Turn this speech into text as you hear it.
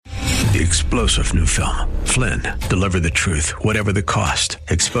the explosive new film, Flynn, Deliver the Truth, Whatever the Cost,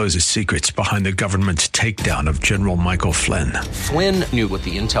 exposes secrets behind the government's takedown of General Michael Flynn. Flynn knew what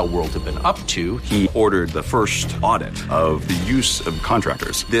the intel world had been up to. He ordered the first audit of the use of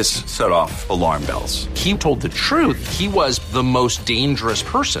contractors. This set off alarm bells. He told the truth. He was the most dangerous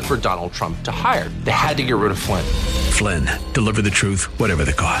person for Donald Trump to hire. They had to get rid of Flynn. Flynn, Deliver the Truth, Whatever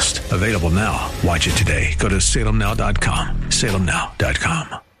the Cost. Available now. Watch it today. Go to salemnow.com.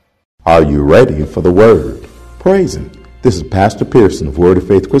 salemnow.com. Are you ready for the word? Praise Him. This is Pastor Pearson of Word of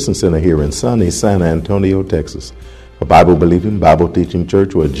Faith Christian Center here in sunny San Antonio, Texas. A Bible-believing, Bible-teaching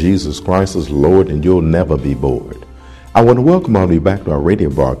church where Jesus Christ is Lord and you'll never be bored. I want to welcome all of you back to our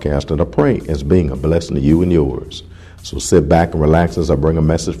radio broadcast, and I pray it's being a blessing to you and yours. So sit back and relax as I bring a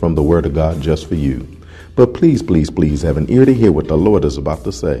message from the Word of God just for you. But please, please, please have an ear to hear what the Lord is about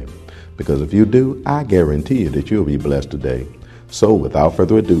to say. Because if you do, I guarantee you that you'll be blessed today. So without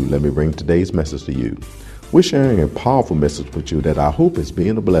further ado, let me bring today's message to you. We're sharing a powerful message with you that I hope is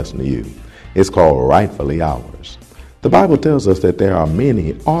being a blessing to you. It's called Rightfully Ours. The Bible tells us that there are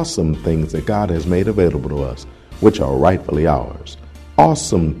many awesome things that God has made available to us, which are rightfully ours.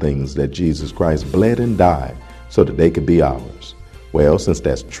 Awesome things that Jesus Christ bled and died so that they could be ours. Well, since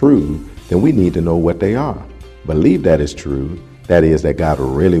that's true, then we need to know what they are. Believe that is true. That is, that God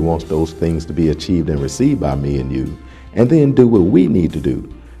really wants those things to be achieved and received by me and you. And then do what we need to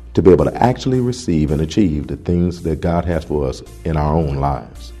do to be able to actually receive and achieve the things that God has for us in our own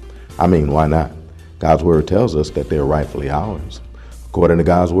lives. I mean, why not? God's word tells us that they're rightfully ours. According to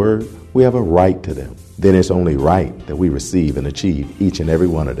God's word, we have a right to them. Then it's only right that we receive and achieve each and every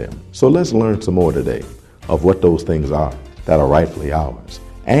one of them. So let's learn some more today of what those things are that are rightfully ours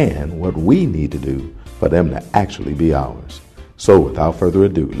and what we need to do for them to actually be ours. So without further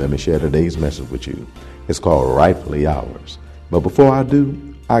ado, let me share today's message with you. It's called Rightfully Ours. But before I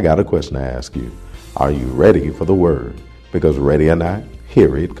do, I got a question to ask you. Are you ready for the word? Because ready or not,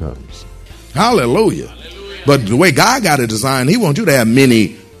 here it comes. Hallelujah. But the way God got it designed, He wants you to have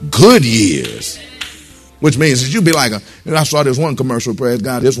many good years. Which means that you'd be like I saw this one commercial, praise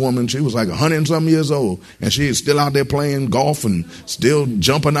God, this woman, she was like 100 and some years old, and she is still out there playing golf and still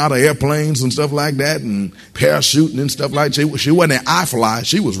jumping out of airplanes and stuff like that and parachuting and stuff like that. She wasn't an I fly,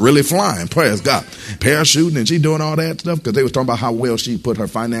 she was really flying, praise God. Parachuting, and she doing all that stuff because they was talking about how well she put her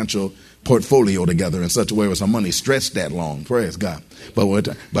financial portfolio together in such a way where her money stretched that long, praise God.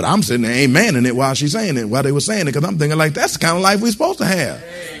 But I'm sitting there amening it while she's saying it, while they were saying it, because I'm thinking like, that's the kind of life we're supposed to have.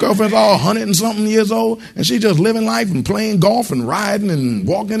 Girlfriend's all 100 and something years old, and she just living life and playing golf and riding and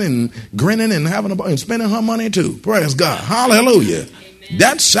walking and grinning and and spending her money too. Praise God. Hallelujah.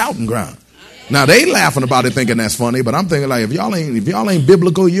 That's shouting ground. Now they laughing about it thinking that's funny, but I'm thinking like, if y'all ain't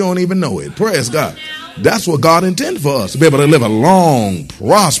biblical, you don't even know it. Praise God. That's what God intended for us, to be able to live a long,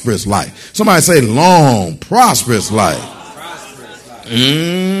 prosperous life. Somebody say long, prosperous life.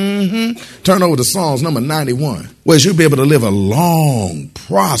 Turn over to Psalms number 91, where you'll be able to live a long,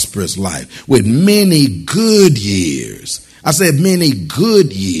 prosperous life with many good years. I said many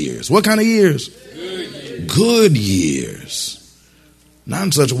good years. What kind of years? Good years. Not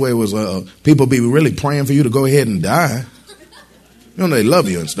in such a way as people be really praying for you to go ahead and die. You know, they love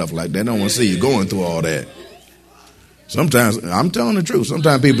you and stuff like that. They don't want to see you going through all that. Sometimes, I'm telling the truth,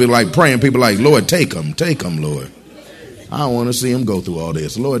 sometimes people be like praying, people like, Lord, take them, Lord. I don't want to see them go through all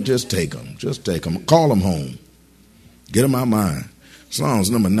this. Lord, just take them. Call them home. Get them out of mind.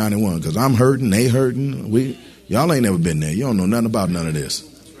 Psalms number 91, because I'm hurting, they hurting. Y'all ain't never been there. You don't know nothing about none of this.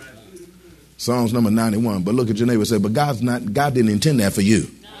 Psalms number 91. But look at your neighbor and say, but God didn't intend that for you.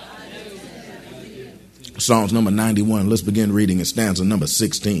 Psalms number 91. Let's begin reading in stanza number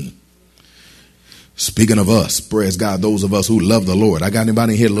 16. Speaking of us, praise God, those of us who love the Lord. I got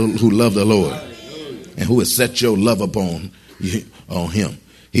anybody here who love the Lord and who has set your love upon Him.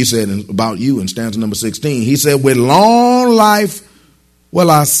 He said about you in stanza number 16, He said, with long life will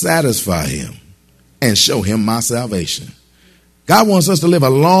I satisfy him and show him my salvation. God wants us to live a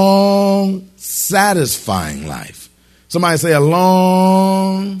long, satisfying life. Somebody say a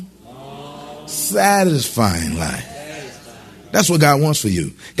long, satisfying life. That's what God wants for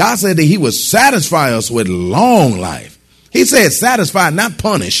you. God said that He would satisfy us with long life. He said satisfy, not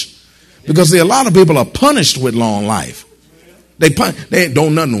punish. Because see, a lot of people are punished with long life. They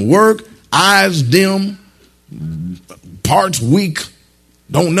don't nothing work, eyes dim, parts weak,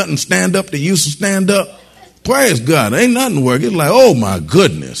 don't nothing stand up. They used to stand up. Praise God, ain't nothing work. It's like, oh my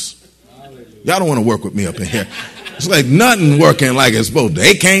goodness. Y'all don't want to work with me up in here. It's like nothing working like it's supposed to.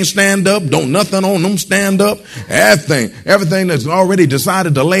 They can't stand up. Don't nothing on them stand up. Everything that's already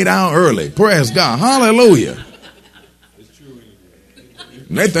decided to lay down early. Praise God. Hallelujah.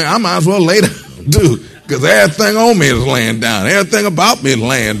 And they think I might as well lay down, too, because everything on me is laying down. Everything about me is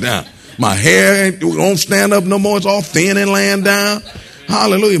laying down. My hair don't stand up no more. It's all thin and laying down.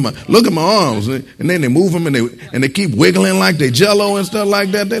 Hallelujah. Look at my arms. And then they move them and they keep wiggling like they jello and stuff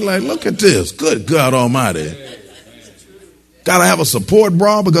like that. They're like, look at this. Good God Almighty. Got to have a support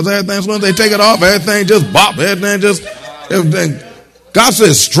bra because everything, as soon as they take it off, everything just bop. Everything. God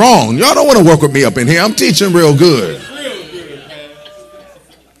says strong. Y'all don't want to work with me up in here. I'm teaching real good.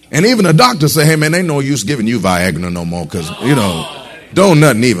 And even the doctor say, hey, man, ain't no use giving you Viagra no more because, don't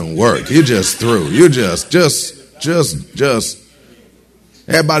nothing even work. You just through. You just.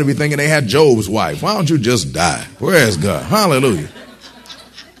 Everybody be thinking they had Job's wife. Why don't you just die? Where is God? Hallelujah.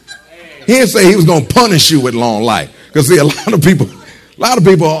 He didn't say he was going to punish you with long life. Because see, a lot of people,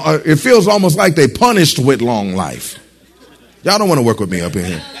 it feels almost like they punished with long life. Y'all don't want to work with me up in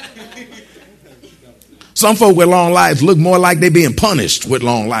here. Some folk with long lives look more like they're being punished with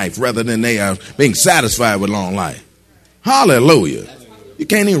long life rather than they are being satisfied with long life. Hallelujah. You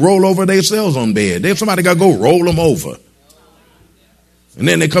can't even roll over themselves on bed. Somebody got to go roll them over. And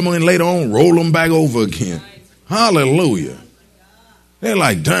then they come in later on, roll them back over again. Hallelujah. They're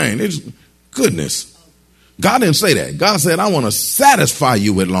like, dang, goodness. God didn't say that. God said, I want to satisfy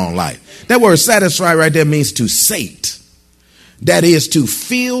you with long life. That word satisfy right there means to sate. That is to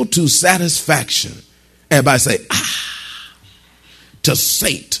feel to satisfaction. Everybody say, to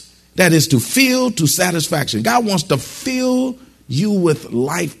sate. That is to feel to satisfaction. God wants to fill you with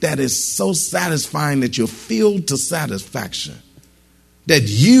life that is so satisfying that you're filled to satisfaction. That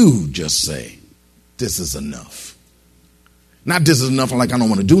you just say, this is enough. Not this is enough like I don't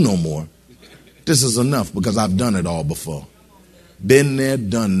want to do no more. This is enough because I've done it all before. Been there,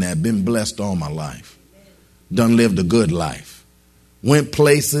 done that, been blessed all my life. Done lived a good life. Went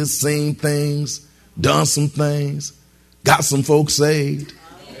places, seen things, done some things, got some folks saved,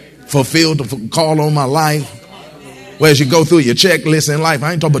 fulfilled the call on my life. Whereas you go through your checklist in life,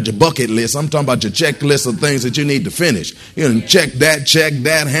 I ain't talking about your bucket list. I'm talking about your checklist of things that you need to finish. You know, check that,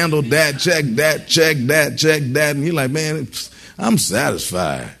 handle that, check that. And you're like, man, I'm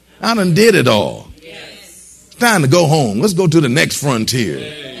satisfied. I done did it all. It's time to go home. Let's go to the next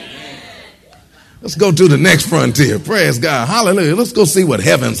frontier. Let's go to the next frontier. Praise God. Hallelujah. Let's go see what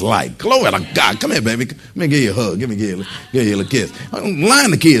heaven's like. Glory to God. Come here, baby. Let me give you a hug. Give you a little kiss.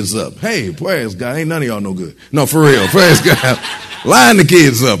 Line the kids up. Hey, praise God. Ain't none of y'all no good. No, for real. Praise God. Line the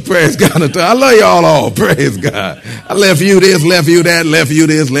kids up. Praise God. I love y'all all. Praise God. I left you this, left you that, left you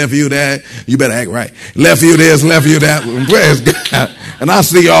this, left you that. You better act right. Left you this, left you that. Praise God. And I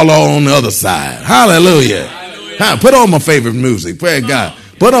see y'all all on the other side. Hallelujah. Put on my favorite music. Praise God.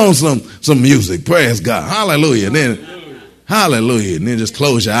 Put on some music. Praise God. Hallelujah. And then, hallelujah. And then just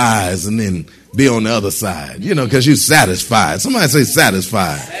close your eyes and then be on the other side. Because you're satisfied. Somebody say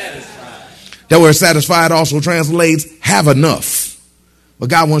satisfied. That word satisfied also translates have enough. But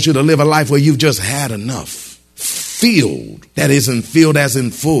God wants you to live a life where you've just had enough. Filled. That isn't filled as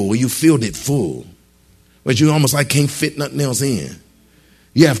in full. You filled it full. But you almost like can't fit nothing else in.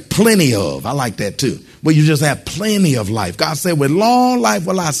 You have plenty of. I like that too. But you just have plenty of life. God said, with long life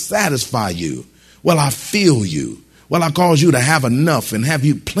will I satisfy you. Will I fill you. Will I cause you to have enough and have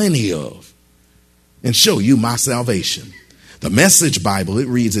you plenty of. And show you my salvation. The Message Bible, it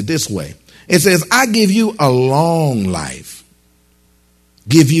reads it this way. It says, I give you a long life.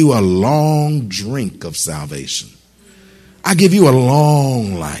 Give you a long drink of salvation. I give you a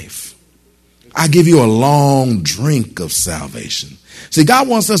long life. I give you a long drink of salvation. See, God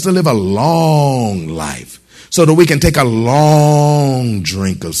wants us to live a long life so that we can take a long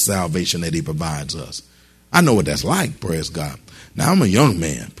drink of salvation that he provides us. I know what that's like, praise God. Now, I'm a young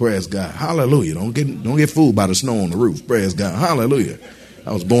man, praise God. Hallelujah. Don't get fooled by the snow on the roof, praise God. Hallelujah.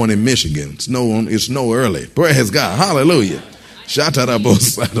 I was born in Michigan. It's snow early, praise God. Hallelujah. Shout out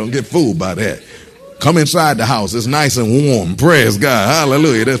both. Don't get fooled by that. Come inside the house. It's nice and warm, praise God.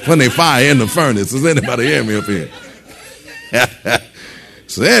 Hallelujah. There's plenty of fire in the furnace. Does anybody hear me up here?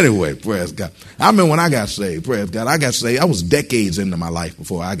 So anyway, praise God. I remember when I got saved, praise God. I got saved. I was decades into my life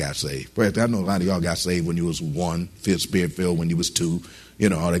before I got saved. Praise God. I know a lot of y'all got saved when you was 1, filled Spirit filled when you was 2,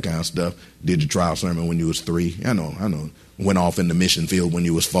 all that kind of stuff. Did your trial sermon when you was 3. I know. Went off in the mission field when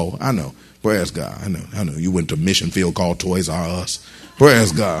you was 4. I know. Praise God. I know. You went to a mission field called Toys R Us.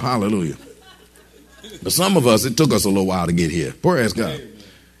 Praise God. Hallelujah. But some of us, it took us a little while to get here. Praise God.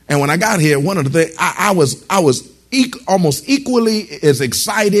 And when I got here, one of the things, I was almost equally as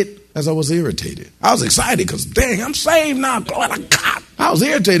excited as I was irritated. I was excited because, dang, I'm saved now. Glory to God. I was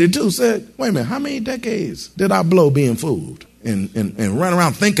irritated too. Said, wait a minute, how many decades did I blow being fooled and run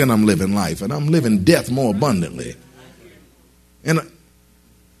around thinking I'm living life and I'm living death more abundantly? And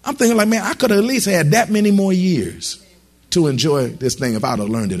I'm thinking like, man, I could have at least had that many more years to enjoy this thing if I'd have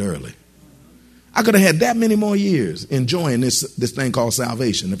learned it early. I could have had that many more years enjoying this thing called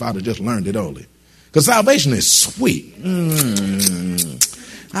salvation if I'd have just learned it early. Because salvation is sweet.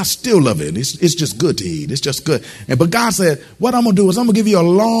 I still love it. It's just good to eat. It's just good. But God said, what I'm going to do is I'm going to give you a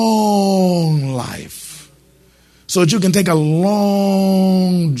long life so that you can take a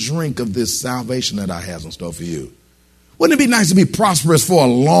long drink of this salvation that I have in store for you. Wouldn't it be nice to be prosperous for a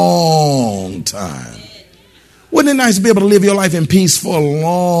long time? Wouldn't it nice to be able to live your life in peace for a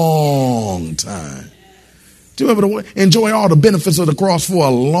long time? To be able to enjoy all the benefits of the cross for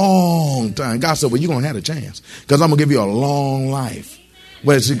a long time. God said, well, you're going to have a chance because I'm going to give you a long life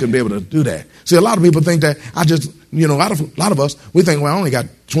where you can be able to do that. See, a lot of people think that a lot of us, we think, well, I only got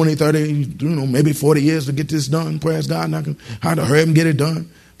 20, 30, maybe 40 years to get this done. Praise God. And I can hard to hurry up and get it done.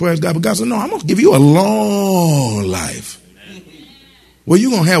 Praise God. But God said, no, I'm going to give you a long life. Well,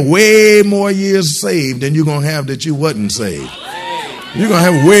 you're going to have way more years saved than you're going to have that you wasn't saved. You're going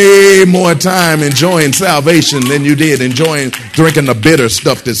to have way more time enjoying salvation than you did enjoying drinking the bitter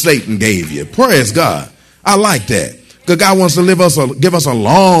stuff that Satan gave you. Praise God. I like that. Because God wants to give us a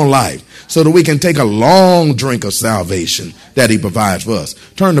long life so that we can take a long drink of salvation that he provides for us.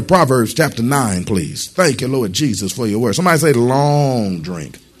 Turn to Proverbs chapter 9, please. Thank you, Lord Jesus, for your word. Somebody say long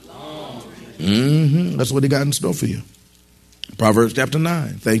drink. That's what he got in store for you. Proverbs chapter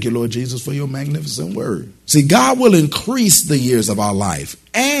 9. Thank you, Lord Jesus, for your magnificent word. See, God will increase the years of our life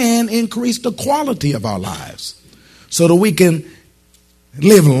and increase the quality of our lives so that we can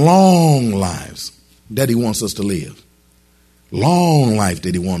live long lives that he wants us to live. Long life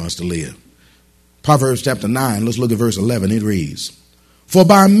that he wants us to live. Proverbs chapter 9, let's look at verse 11. It reads, for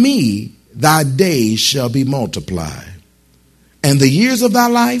by me thy days shall be multiplied, and the years of thy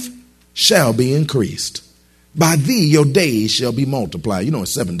life shall be increased. By thee your days shall be multiplied. You know,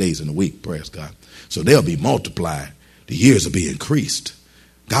 it's 7 days in a week, praise God. So they'll be multiplied. The years will be increased.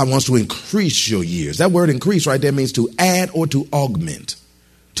 God wants to increase your years. That word increase right there means to add or to augment.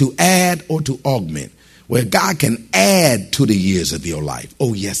 To add or to augment. Where God can add to the years of your life.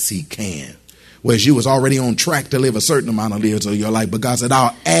 Oh, yes, he can. Whereas you was already on track to live a certain amount of years of your life. But God said,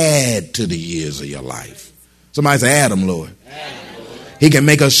 I'll add to the years of your life. Somebody say, add them, Lord. He can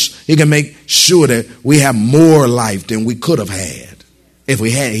make sure that we have more life than we could have had if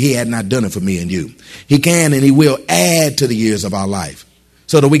he had not done it for me and you. He can and he will add to the years of our life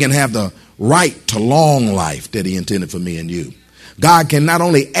so that we can have the right to long life that he intended for me and you. God can not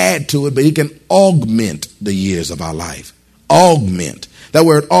only add to it, but he can augment the years of our life. Augment. That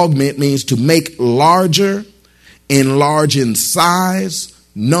word augment means to make larger, enlarge in size,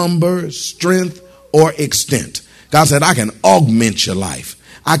 number, strength, or extent. God said, I can augment your life.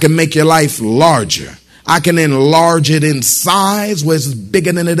 I can make your life larger. I can enlarge it in size where it's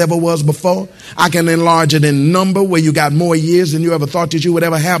bigger than it ever was before. I can enlarge it in number where you got more years than you ever thought that you would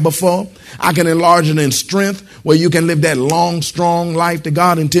ever have before. I can enlarge it in strength where you can live that long, strong life that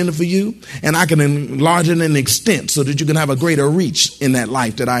God intended for you. And I can enlarge it in extent so that you can have a greater reach in that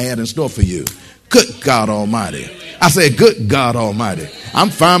life that I had in store for you. Good God Almighty. I said, good God Almighty. I'm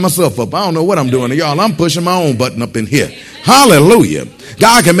firing myself up. I don't know what I'm doing to y'all. I'm pushing my own button up in here. Hallelujah.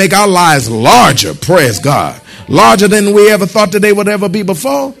 God can make our lives larger. Praise God. Larger than we ever thought that they would ever be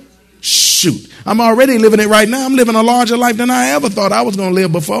before. Shoot. I'm already living it right now. I'm living a larger life than I ever thought I was going to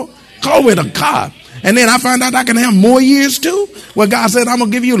live before. Glory to God. And then I find out I can have more years too. Well, God said, I'm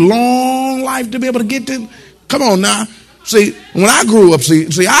going to give you long life to be able to get to. Come on now. See, when I grew up,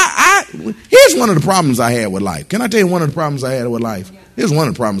 here's one of the problems I had with life. Can I tell you one of the problems I had with life? Here's one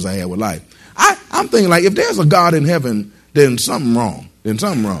of the problems I had with life. I'm thinking like, if there's a God in heaven, then something wrong.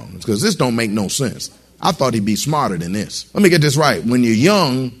 Because this don't make no sense. I thought he'd be smarter than this. Let me get this right. When you're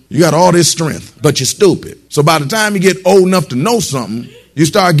young, you got all this strength, but you're stupid. So by the time you get old enough to know something, you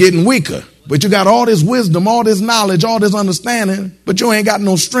start getting weaker. But you got all this wisdom, all this knowledge, all this understanding, but you ain't got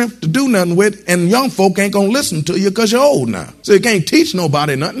no strength to do nothing with. And young folk ain't going to listen to you because you're old now. So you can't teach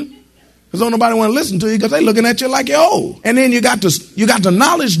nobody nothing. Because don't nobody want to listen to you because they looking at you like you're old. And then you got the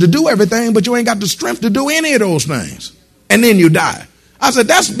knowledge to do everything, but you ain't got the strength to do any of those things. And then you die. I said,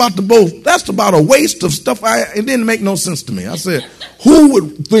 that's about a waste of stuff. It didn't make no sense to me. I said, who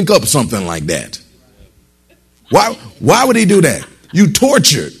would think up something like that? Why would he do that? You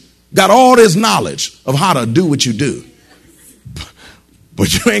tortured. Got all this knowledge of how to do what you do.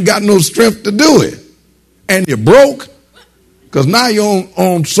 But you ain't got no strength to do it. And you're broke because now you're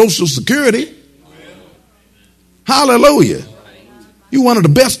on Social Security. Hallelujah. You're one of the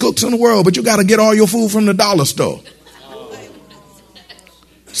best cooks in the world, but you got to get all your food from the dollar store.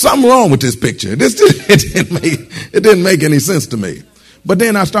 Something wrong with this picture. It didn't make any sense to me. But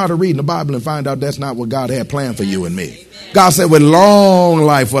then I started reading the Bible and find out that's not what God had planned for you and me. God said, with long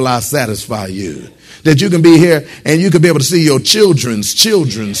life will I satisfy you. That you can be here and you can be able to see your children's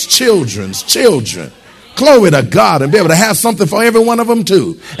children. Glory to God, and be able to have something for every one of them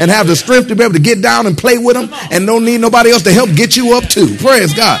too. And have the strength to be able to get down and play with them and don't need nobody else to help get you up too.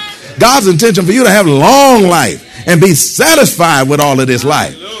 Praise God. God's intention for you to have long life and be satisfied with all of this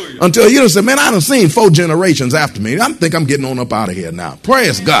life. Until you say, man, I done seen 4 generations after me. I think I'm getting on up out of here now.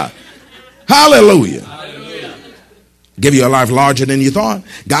 Praise God. Hallelujah. Give you a life larger than you thought.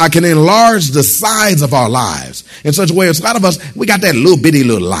 God can enlarge the size of our lives in such a way as a lot of us, we got that little bitty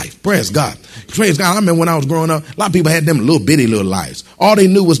little life. Praise God. Praise God. I remember when I was growing up, a lot of people had them little bitty little lives. All they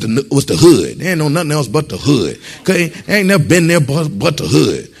knew was the hood. They ain't know nothing else but the hood. Okay? Ain't never been there but the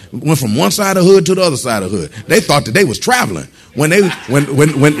hood. Went from one side of the hood to the other side of the hood. They thought that they was traveling when they would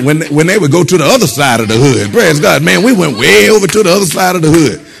go to the other side of the hood. Praise God. Man, we went way over to the other side of the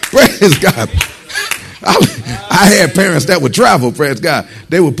hood. Praise God. I had parents that would travel, praise God.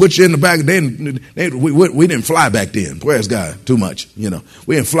 They would put you in the back. We didn't fly back then, praise God, too much. You know,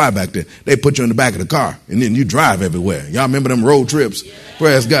 we didn't fly back then. They put you in the back of the car, and then you drive everywhere. Y'all remember them road trips?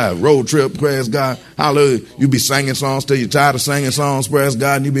 Praise God, road trip, praise God. Hallelujah. You be singing songs till you're tired of singing songs, praise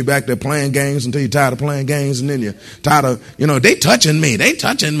God, and you be back there playing games until you're tired of playing games, and then you're tired of, they touching me.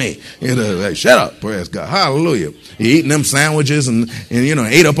 Like, shut up, praise God, hallelujah. You eating them sandwiches and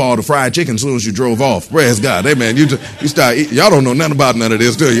ate up all the fried chicken as soon as you drove off. Praise God. Hey, man, you start eating. Y'all don't know nothing about none of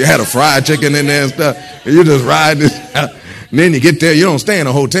this, do you? You had a fried chicken in there and stuff, and you just ride this. And then you get there, you don't stay in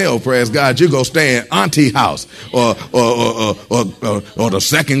a hotel, praise God. You go stay in auntie house or the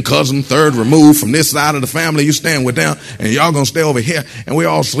second cousin, third removed from this side of the family. You staying with them, and y'all gonna stay over here, and we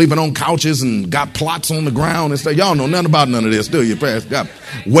all sleeping on couches and got plots on the ground and stuff. Y'all know nothing about none of this, do you? Praise God.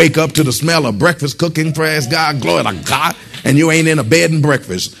 Wake up to the smell of breakfast cooking, praise God, glory to God, and you ain't in a bed and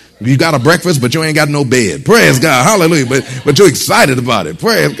breakfast. You got a breakfast, but you ain't got no bed. Praise God, hallelujah. But you're excited about it.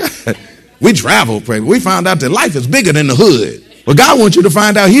 Praise God. We travel, praise. We found out that life is bigger than the hood. But God wants you to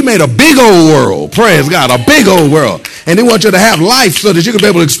find out He made a big old world. Praise God, a big old world. And He wants you to have life so that you can be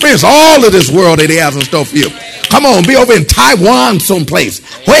able to experience all of this world that He has in store for you. Come on, be over in Taiwan someplace.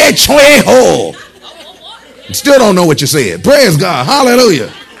 Where Choi Ho. Still don't know what you said. Praise God,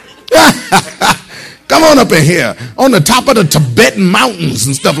 hallelujah. Come on up in here on the top of the Tibetan mountains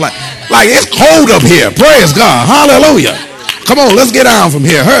and stuff like it's cold up here. Praise God, hallelujah. Come on, let's get down from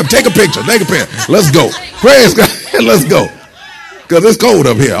here. Herb, take a picture. Let's go. Praise God. Let's go. Because it's cold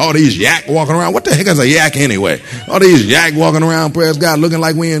up here. All these yak walking around. What the heck is a yak anyway? All these yak walking around, praise God, looking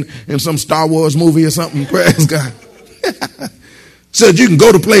like we in some Star Wars movie or something. Praise God. So that you can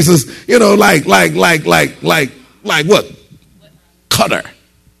go to places, like what? Qatar.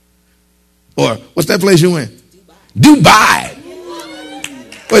 Or what's that place you in? Dubai.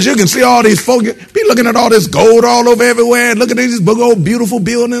 But you can see all these folk, be looking at all this gold all over everywhere, and look at these big old beautiful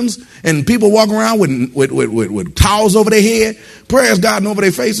buildings, and people walking around with towels over their head, praise God, and over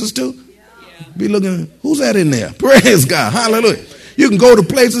their faces too. Be looking, who's that in there? Praise God, hallelujah. You can go to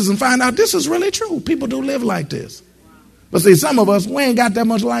places and find out this is really true. People do live like this. But see, some of us, we ain't got that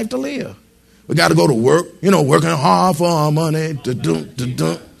much life to live. We got to go to work, working hard for our money,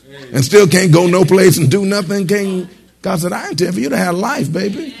 and still can't go no place and do nothing, God said, I intend for you to have life,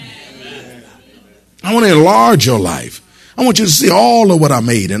 baby. I want to enlarge your life. I want you to see all of what I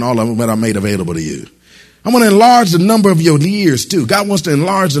made and all of what I made available to you. I want to enlarge the number of your years too. God wants to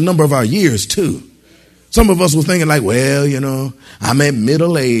enlarge the number of our years too. Some of us were thinking like, well, I'm at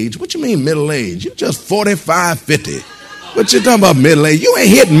middle age. What you mean middle age? You're just 45, 50. What you talking about middle age? You ain't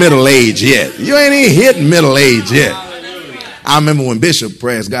hitting middle age yet. You ain't even hitting middle age yet. I remember when Bishop,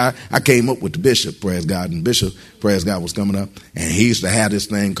 praise God, I came up with the Bishop, praise God, and Bishop, praise God, was coming up, and he used to have this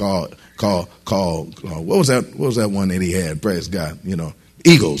thing called what was that one that he had, praise God,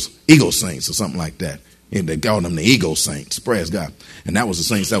 Eagle Saints or something like that. And they called them the Eagle Saints, praise God. And that was the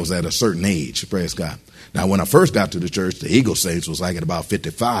saints that was at a certain age, praise God. Now, when I first got to the church, the Eagle Saints was like at about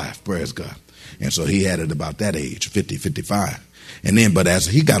 55, praise God. And so he had it about that age, 50, 55. And then, but as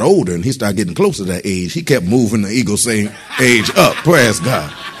he got older and he started getting closer to that age, he kept moving the Eagle Saint age up. Praise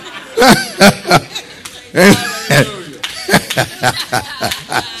God.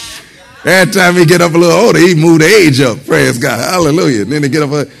 Every time he get up a little older, he moved the age up. Praise God. Hallelujah. And then he get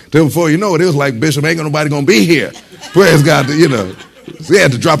up till before you know it, it was like, Bishop, ain't nobody going to be here. Praise God. So he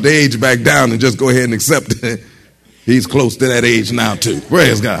had to drop the age back down and just go ahead and accept it. He's close to that age now too.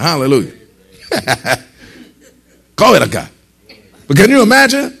 Praise God. Hallelujah. Call it a God. But can you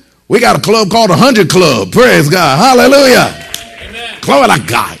imagine? We got a club called 100 Club. Praise God. Hallelujah. Amen. Glory to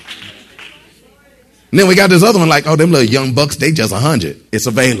God. And then we got this other one like, oh, them little young bucks, they just 100. It's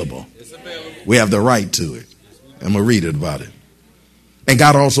available. We have the right to it. I'm going to read it about it. And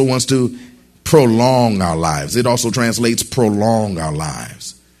God also wants to prolong our lives. It also translates prolong our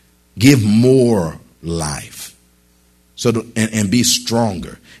lives. Give more life. And be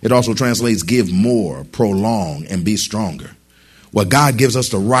stronger. It also translates give more, prolong, and be stronger. Well, God gives us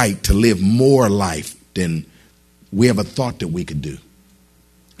the right to live more life than we ever thought that we could do.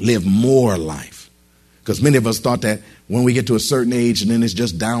 Live more life. Because many of us thought that when we get to a certain age and then it's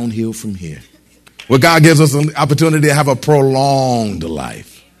just downhill from here. Well, God gives us an opportunity to have a prolonged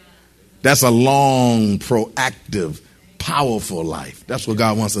life. That's a long, proactive, powerful life. That's what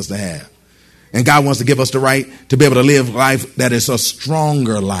God wants us to have. And God wants to give us the right to be able to live life that is a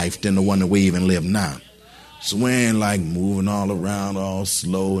stronger life than the one that we even live now. So we ain't like moving all around all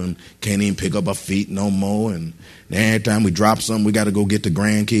slow and can't even pick up our feet no more. And every time we drop something, we got to go get the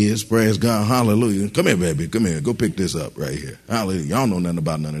grandkids. Praise God. Hallelujah. Come here, baby. Come here. Go pick this up right here. Hallelujah. Y'all know nothing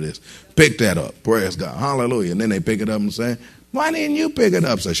about none of this. Pick that up. Praise God. Hallelujah. And then they pick it up and say, why didn't you pick it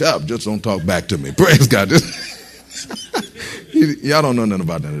up? Say, shut up. Just don't talk back to me. Praise God. Y'all don't know nothing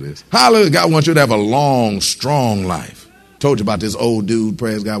about none of this. Hallelujah. God wants you to have a long, strong life. Told you about this old dude,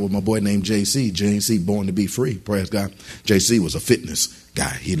 praise God, with my boy named JC. JC, born to be free, praise God. JC was a fitness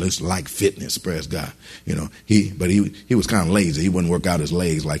guy. He looks like fitness, praise God. You know, he was kind of lazy. He wouldn't work out his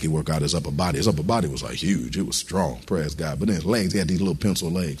legs like he worked out his upper body. His upper body was like huge. It was strong, praise God. But then his legs, he had these little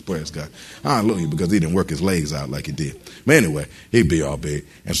pencil legs, praise God. Hallelujah, because he didn't work his legs out like he did. But anyway, he'd be all big.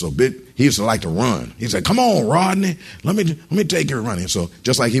 And so big, he used to like to run. He said, come on, Rodney, let me take you running. So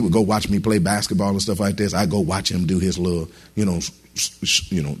just like he would go watch me play basketball and stuff like this, I'd go watch him do his little,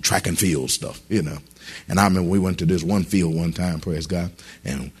 track and field stuff, And I remember we went to this one field one time, praise God,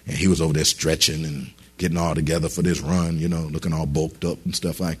 and he was over there stretching and getting all together for this run, looking all bulked up and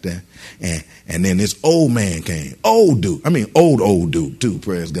stuff like that. And then this old man came, old dude too,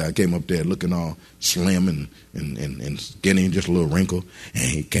 praise God, came up there looking all slim and skinny, just a little wrinkle. And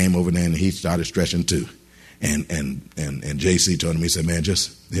he came over there and he started stretching too. And JC told him, he said, man,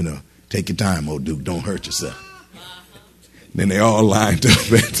 just, take your time, old dude, don't hurt yourself. Then they all lined up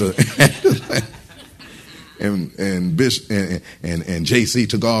and JC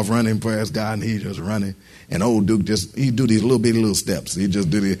took off running, praise God, and he just running. And old Duke he do these little bitty little steps. He just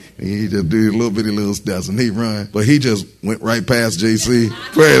do these little bitty little steps and he run. But he just went right past JC,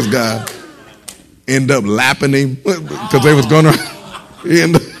 praise God. End up lapping him because they was gonna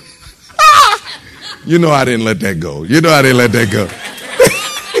end up. I didn't let that go.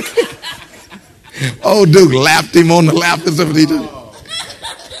 Old Duke lapped him on the lap and stuff.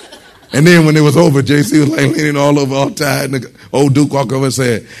 And then when it was over, JC was like leaning all over, all tired. And old Duke walked over and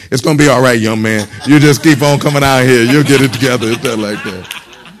said, it's going to be all right, young man. You just keep on coming out here. You'll get it together and stuff like that.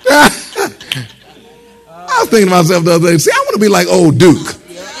 I was thinking to myself the other day, see, I want to be like old Duke.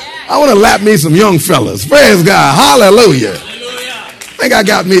 I want to lap me some young fellas. Praise God. Hallelujah. I think I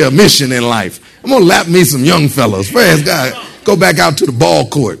got me a mission in life. I'm going to lap me some young fellas. Praise God. Go back out to the ball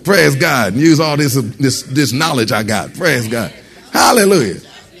court. Praise God. And use all this knowledge I got. Praise God. Hallelujah.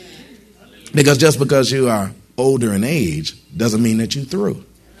 Because just because you are older in age doesn't mean that you're through.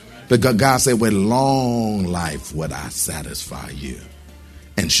 Because God said, with long life would I satisfy you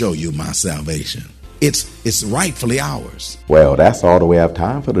and show you my salvation. It's rightfully ours. Well, that's all that we have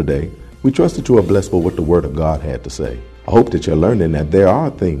time for today. We trust that you are blessed with what the Word of God had to say. I hope that you're learning that there are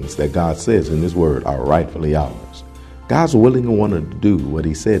things that God says in His Word are rightfully ours. God's willing and wanting to do what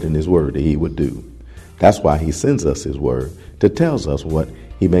He said in His Word that He would do. That's why He sends us His Word to tell us what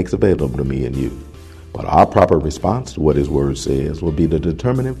He makes available to me and you. But our proper response to what His Word says will be the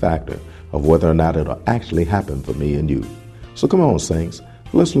determining factor of whether or not it'll actually happen for me and you. So come on, saints,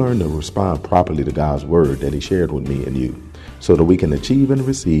 let's learn to respond properly to God's Word that He shared with me and you, so that we can achieve and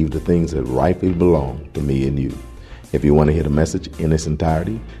receive the things that rightfully belong to me and you. If you want to hear the message in its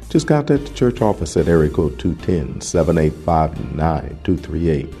entirety, just contact the church office at area code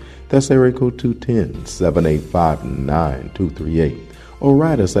 210-785-9238. That's area code 210-785-9238. Or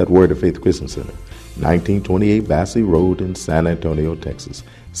write us at Word of Faith Christian Center, 1928 Bassey Road in San Antonio, Texas,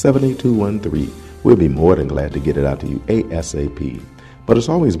 78213. We'll be more than glad to get it out to you ASAP. But it's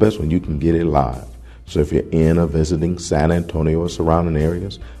always best when you can get it live. So if you're in or visiting San Antonio or surrounding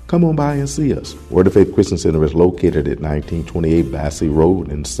areas, come on by and see us. Word of Faith Christian Center is located at 1928 Bassey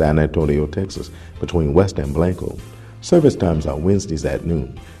Road in San Antonio, Texas, between West and Blanco. Service times are Wednesdays at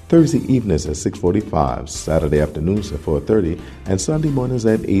noon, Thursday evenings at 6:45, Saturday afternoons at 4:30, and Sunday mornings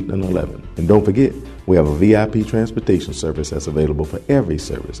at 8 and 11. And don't forget, we have a VIP transportation service that's available for every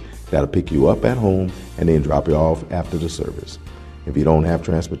service. That'll pick you up at home and then drop you off after the service. If you don't have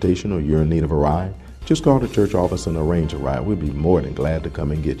transportation or you're in need of a ride, just call the church office and arrange a ride. We'd be more than glad to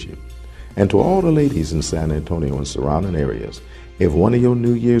come and get you. And to all the ladies in San Antonio and surrounding areas, if one of your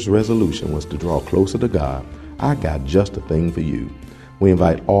New Year's resolution was to draw closer to God, I got just the thing for you. We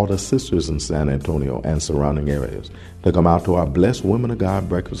invite all the sisters in San Antonio and surrounding areas to come out to our Blessed Women of God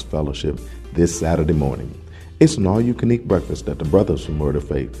Breakfast Fellowship this Saturday morning. It's an all-you-can-eat breakfast that the brothers from Word of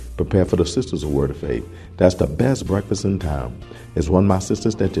Faith prepare for the sisters of Word of Faith. That's the best breakfast in town. It's one of my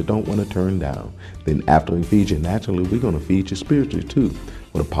sisters that you don't want to turn down. Then after we feed you naturally, we're going to feed you spiritually too,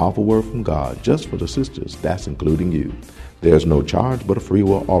 with a powerful word from God just for the sisters. That's including you. There's no charge, but a free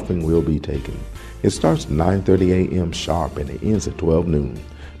will offering will be taken. It starts at 9:30 a.m. sharp and it ends at 12 noon.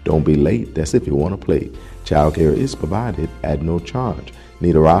 Don't be late. That's if you want to play. Childcare is provided at no charge.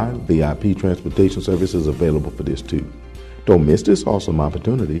 Need a ride? VIP transportation service is available for this too. Don't miss this awesome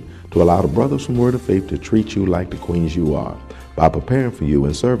opportunity to allow the brothers from Word of Faith to treat you like the queens you are by preparing for you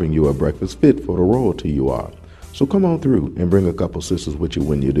and serving you a breakfast fit for the royalty you are. So come on through and bring a couple sisters with you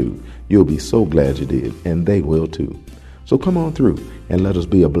when you do. You'll be so glad you did, and they will too. So come on through and let us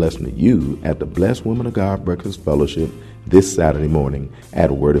be a blessing to you at the Blessed Women of God Breakfast Fellowship this Saturday morning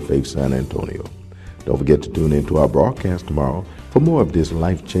at Word of Faith San Antonio. Don't forget to tune in to our broadcast tomorrow for more of this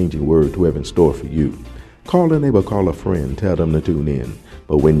life-changing word we have in store for you. Call a neighbor, call a friend, tell them to tune in.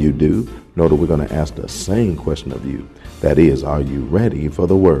 But when you do, know that we're going to ask the same question of you. That is, are you ready for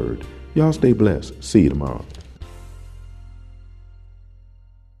the word? Y'all stay blessed. See you tomorrow.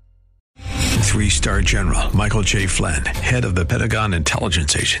 3-star General Michael J. Flynn, head of the Pentagon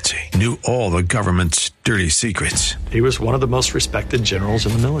Intelligence Agency, knew all the government's dirty secrets. He was one of the most respected generals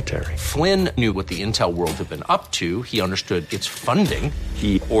in the military. Flynn knew what the intel world had been up to. He understood its funding.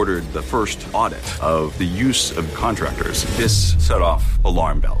 He ordered the first audit of the use of contractors. This set off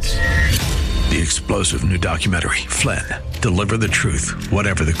alarm bells. The explosive new documentary, Flynn, Deliver the Truth,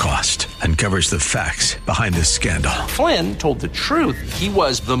 Whatever the Cost, uncovers the facts behind this scandal. Flynn told the truth. He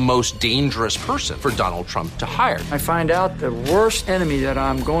was the most dangerous person for Donald Trump to hire. I find out the worst enemy that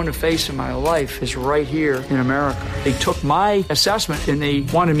I'm going to face in my life is right here in America. They took my assessment and they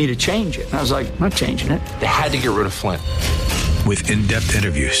wanted me to change it. And I was like, I'm not changing it. They had to get rid of Flynn. With in-depth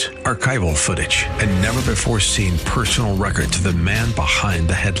interviews, archival footage, and never-before-seen personal records of the man behind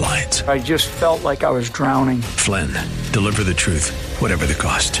the headlines. I just felt like I was drowning. Flynn, Deliver the Truth, Whatever the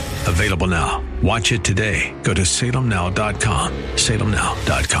Cost. Available now. Watch it today. Go to salemnow.com.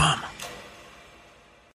 salemnow.com.